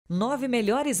9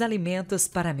 melhores alimentos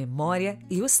para a memória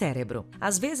e o cérebro.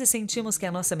 Às vezes sentimos que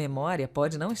a nossa memória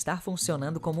pode não estar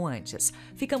funcionando como antes.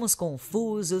 Ficamos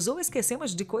confusos ou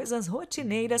esquecemos de coisas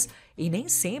rotineiras e nem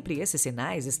sempre esses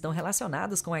sinais estão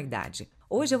relacionados com a idade.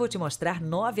 Hoje eu vou te mostrar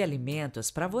 9 alimentos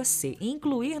para você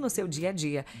incluir no seu dia a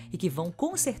dia e que vão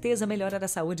com certeza melhorar a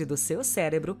saúde do seu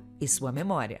cérebro e sua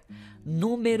memória.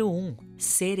 Número 1.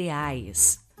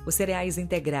 Cereais. Os cereais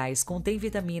integrais contêm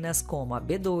vitaminas como a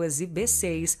B12,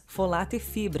 B6, folato e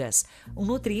fibras, um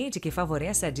nutriente que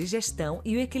favorece a digestão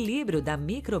e o equilíbrio da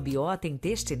microbiota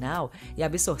intestinal e a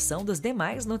absorção dos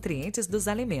demais nutrientes dos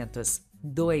alimentos.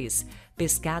 2.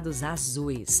 Pescados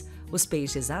azuis. Os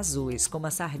peixes azuis, como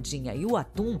a sardinha e o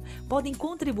atum, podem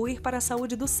contribuir para a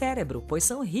saúde do cérebro, pois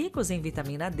são ricos em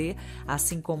vitamina D,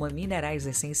 assim como minerais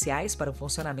essenciais para o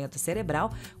funcionamento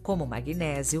cerebral, como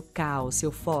magnésio,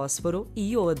 cálcio, fósforo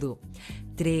e iodo.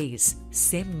 3.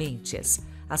 Sementes.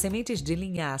 As sementes de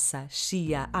linhaça,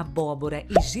 chia, abóbora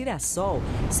e girassol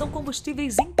são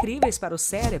combustíveis incríveis para o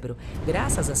cérebro,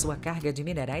 graças à sua carga de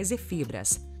minerais e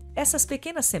fibras. Essas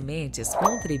pequenas sementes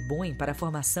contribuem para a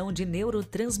formação de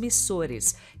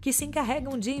neurotransmissores, que se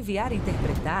encarregam de enviar e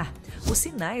interpretar os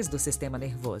sinais do sistema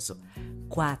nervoso.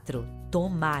 4.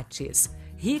 Tomates.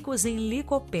 Ricos em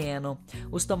licopeno,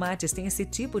 os tomates têm esse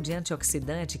tipo de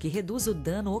antioxidante que reduz o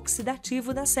dano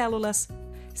oxidativo das células.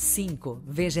 5.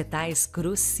 Vegetais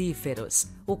crucíferos.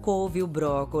 O couve e o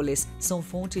brócolis são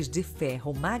fontes de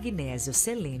ferro, magnésio,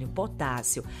 selênio,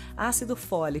 potássio, ácido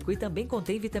fólico e também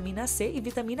contém vitamina C e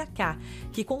vitamina K,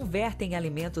 que convertem em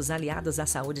alimentos aliados à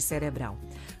saúde cerebral.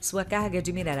 Sua carga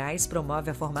de minerais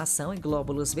promove a formação em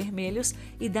glóbulos vermelhos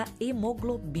e da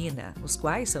hemoglobina, os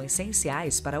quais são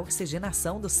essenciais para a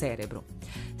oxigenação do cérebro.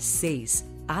 6.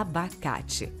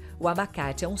 Abacate. O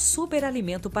abacate é um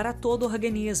superalimento para todo o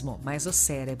organismo, mas o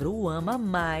cérebro o ama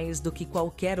mais do que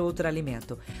qualquer outro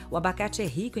alimento. O abacate é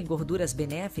rico em gorduras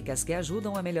benéficas que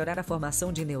ajudam a melhorar a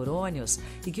formação de neurônios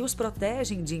e que os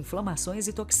protegem de inflamações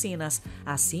e toxinas.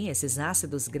 Assim, esses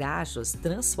ácidos graxos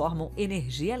transformam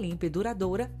energia limpa e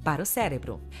duradoura para o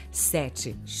cérebro.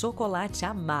 7. Chocolate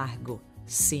amargo.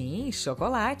 Sim,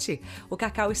 chocolate! O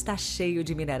cacau está cheio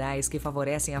de minerais que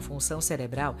favorecem a função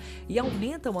cerebral e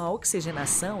aumentam a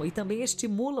oxigenação e também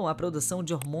estimulam a produção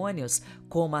de hormônios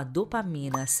como a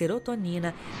dopamina,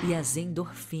 serotonina e as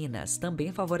endorfinas,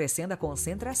 também favorecendo a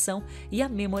concentração e a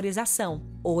memorização.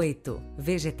 8.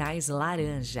 Vegetais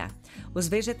laranja. Os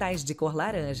vegetais de cor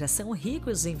laranja são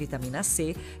ricos em vitamina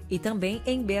C e também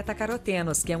em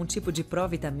beta-carotenos, que é um tipo de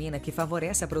provitamina que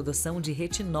favorece a produção de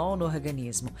retinol no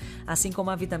organismo. Assim como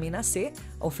a vitamina C,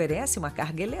 oferece uma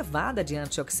carga elevada de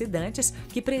antioxidantes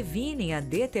que previnem a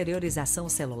deteriorização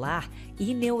celular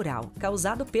e neural,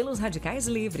 causado pelos radicais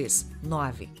livres.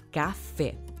 9.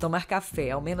 Café. Tomar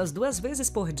café ao menos 2 vezes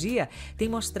por dia tem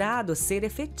mostrado ser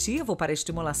efetivo para a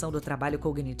estimulação do trabalho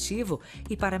cognitivo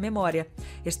e para a memória.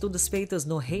 Estudos feitos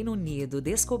no Reino Unido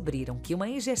descobriram que uma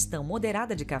ingestão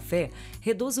moderada de café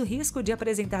reduz o risco de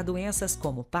apresentar doenças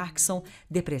como Parkinson,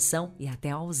 depressão e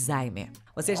até Alzheimer.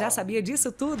 Você já sabia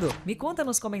disso tudo? Me conta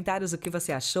nos comentários o que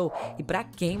você achou e para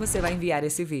quem você vai enviar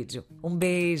esse vídeo. Um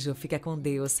beijo, fica com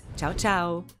Deus. Tchau,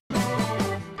 tchau!